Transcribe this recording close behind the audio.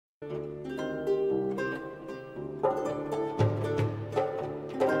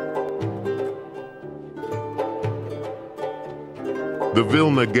The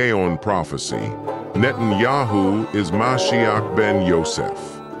Vilna Gaon prophecy. Netanyahu is Mashiach ben Yosef.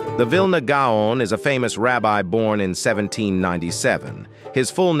 The Vilna Gaon is a famous rabbi born in 1797.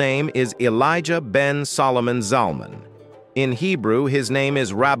 His full name is Elijah ben Shlomo Zalman. In Hebrew, his name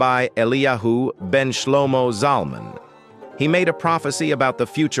is Rabbi Eliyahu ben Shlomo Zalman. He made a prophecy about the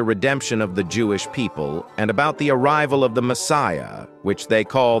future redemption of the Jewish people and about the arrival of the Messiah, which they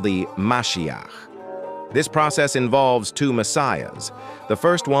call the Mashiach. This process involves two Messiahs. The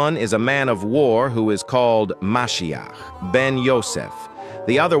first one is a man of war who is called Mashiach, ben Yosef.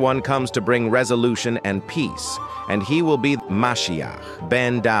 The other one comes to bring resolution and peace, and he will be Mashiach,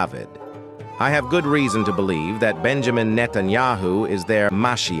 ben David. I have good reason to believe that Benjamin Netanyahu is their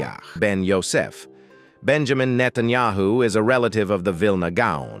Mashiach, ben Yosef. Benjamin Netanyahu is a relative of the Vilna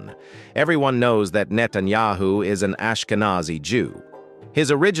Gaon. Everyone knows that Netanyahu is an Ashkenazi Jew. His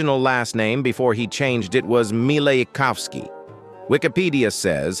original last name before he changed it was Mileikovsky. Wikipedia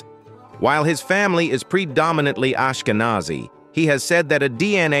says, while his family is predominantly Ashkenazi, he has said that a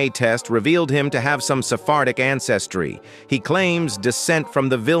DNA test revealed him to have some Sephardic ancestry. He claims descent from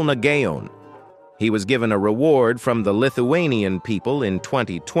the Vilna Gaon. He was given a reward from the Lithuanian people in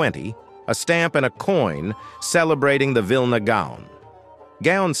 2020, a stamp and a coin celebrating the Vilna Gaon.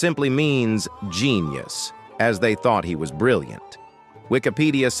 Gaon simply means genius, as they thought he was brilliant.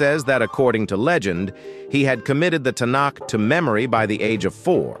 Wikipedia says that according to legend, he had committed the Tanakh to memory by the age of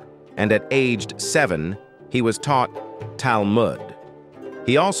 4, and at aged 7, he was taught Talmud.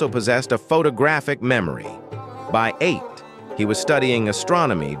 He also possessed a photographic memory. By 8, he was studying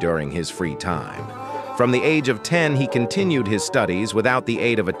astronomy during his free time. From the age of 10, he continued his studies without the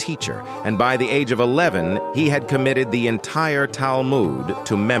aid of a teacher, and by the age of 11, he had committed the entire Talmud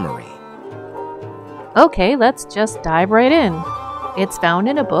to memory. Okay, let's just dive right in. It's found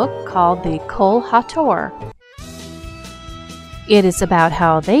in a book called the Kol HaTorah. It is about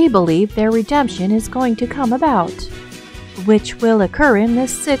how they believe their redemption is going to come about, which will occur in the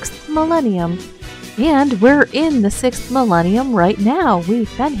 6th millennium. And we're in the 6th millennium right now.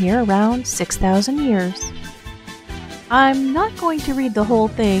 We've been here around 6,000 years. I'm not going to read the whole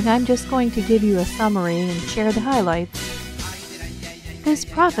thing. I'm just going to give you a summary and share the highlights. This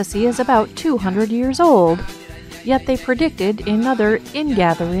prophecy is about 200 years old, yet they predicted another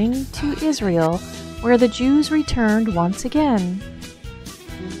ingathering to Israel, where the Jews returned once again.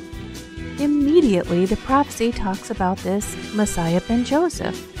 Immediately, the prophecy talks about this Messiah ben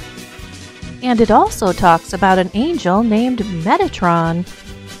Joseph. And it also talks about an angel named Metatron.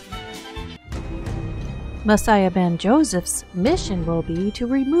 Messiah ben Joseph's mission will be to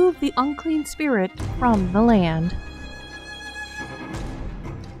remove the unclean spirit from the land.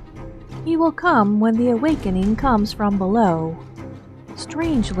 He will come when the awakening comes from below.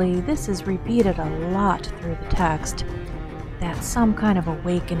 Strangely, this is repeated a lot through the text, that some kind of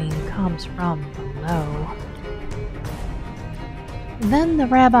awakening comes from below. Then the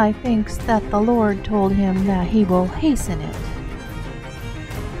rabbi thinks that the Lord told him that he will hasten it.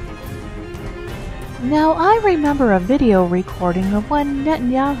 Now, I remember a video recording of when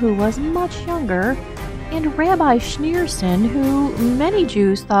Netanyahu was much younger, and Rabbi Schneerson, who many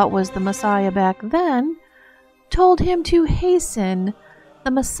Jews thought was the Messiah back then, told him to hasten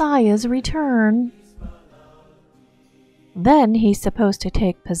the Messiah's return. Then he's supposed to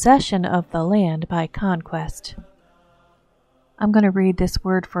take possession of the land by conquest. I'm going to read this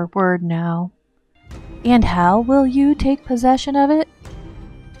word for word now. And how will you take possession of it?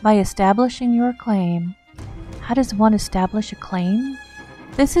 By establishing your claim. How does one establish a claim?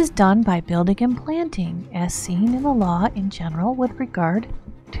 This is done by building and planting, as seen in the law in general with regard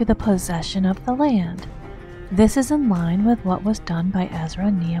to the possession of the land. This is in line with what was done by Ezra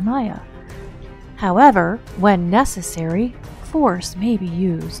and Nehemiah. However, when necessary, force may be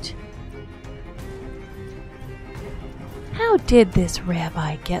used. How did this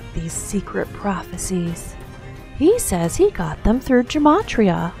rabbi get these secret prophecies? He says he got them through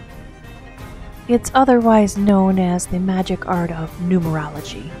gematria. It's otherwise known as the magic art of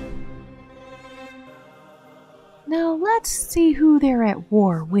numerology. Now let's see who they're at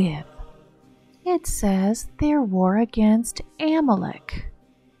war with. It says they're war against Amalek.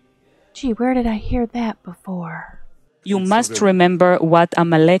 Gee, where did I hear that before? You must remember what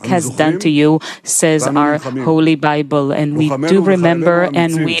Amalek has done to you, says our Holy Bible, and we do remember,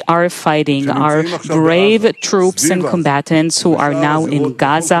 and we are fighting our brave troops and combatants who are now in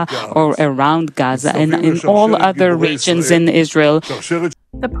Gaza or around Gaza and in all other regions in Israel.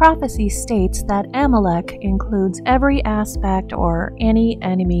 The prophecy states that Amalek includes every aspect or any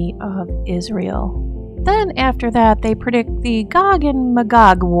enemy of Israel. Then after that, they predict the Gog and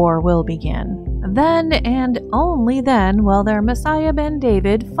Magog war will begin. Then and only then will their Messiah ben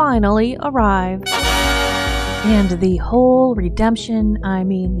David finally arrive. And the whole redemption,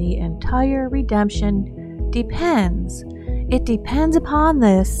 the entire redemption, depends. It depends upon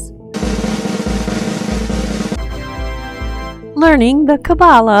this. Learning the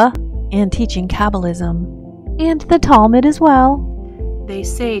Kabbalah and teaching Kabbalism, and the Talmud as well. They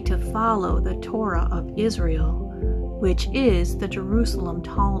say to follow the Torah of Israel, which is the Jerusalem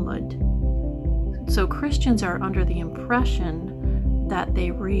Talmud. So Christians are under the impression that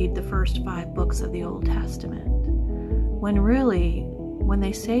they read the first 5 books of the Old Testament, when really, when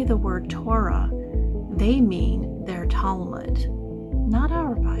they say the word Torah, they mean their Talmud, not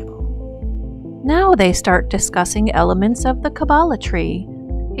our Bible. Now they start discussing elements of the Kabbalah tree.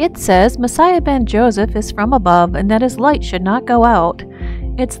 It says Messiah ben Joseph is from above and that his light should not go out.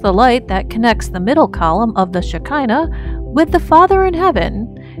 It's the light that connects the middle column of the Shekinah with the Father in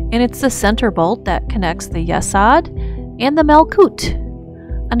heaven, and it's the center bolt that connects the Yesod and the Melkut.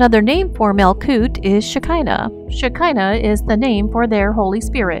 Another name for Melkut is Shekinah. Shekinah is the name for their Holy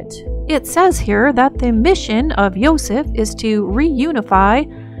Spirit. It says here that the mission of Yosef is to reunify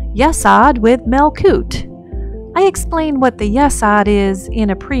Yesod with Melkut. I explained what the Yesod is in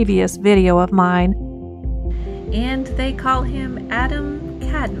a previous video of mine, and they call him Adam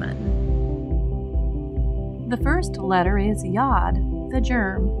Kadmon. The first letter is Yod, the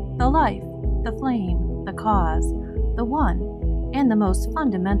germ, the life, the flame, the cause, the one, and the most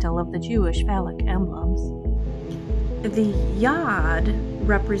fundamental of the Jewish phallic emblems. The Yod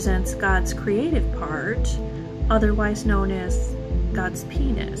represents God's creative part, otherwise known as God's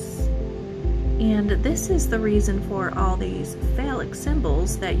penis. And this is the reason for all these phallic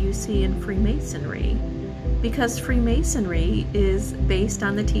symbols that you see in Freemasonry, because Freemasonry is based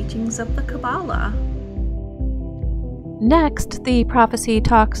on the teachings of the Kabbalah. Next, the prophecy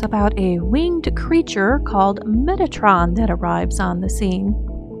talks about a winged creature called Metatron that arrives on the scene.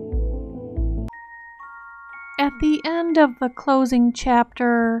 At the end of the closing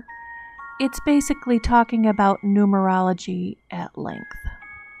chapter, it's basically talking about numerology at length,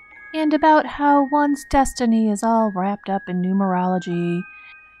 and about how one's destiny is all wrapped up in numerology,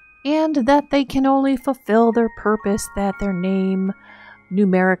 and that they can only fulfill their purpose that their name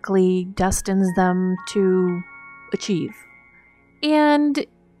numerically destines them to achieve. And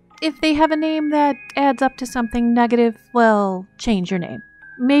if they have a name that adds up to something negative, well, change your name.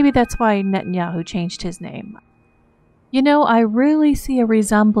 Maybe that's why Netanyahu changed his name. You know, I really see a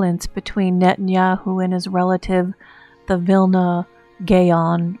resemblance between Netanyahu and his relative, the Vilna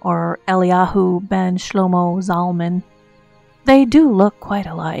Gaon, or Eliyahu ben Shlomo Zalman. They do look quite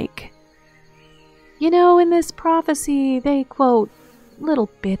alike. You know, in this prophecy, they quote little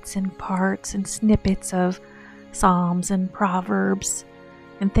bits and parts and snippets of Psalms and Proverbs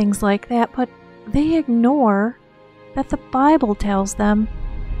and things like that, but they ignore that the Bible tells them,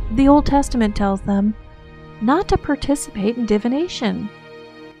 the Old Testament tells them, not to participate in divination.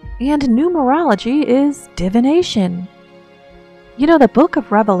 And numerology is divination. You know, the book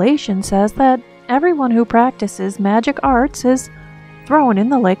of Revelation says that everyone who practices magic arts is thrown in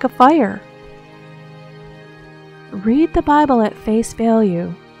the lake of fire. Read the Bible at face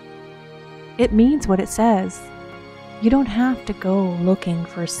value. It means what it says. You don't have to go looking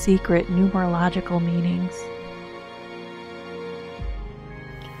for secret numerological meanings.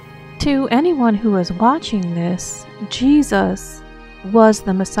 To anyone who is watching this, Jesus was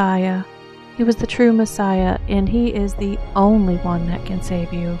the Messiah. He was the true Messiah, and He is the only one that can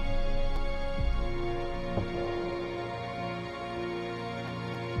save you.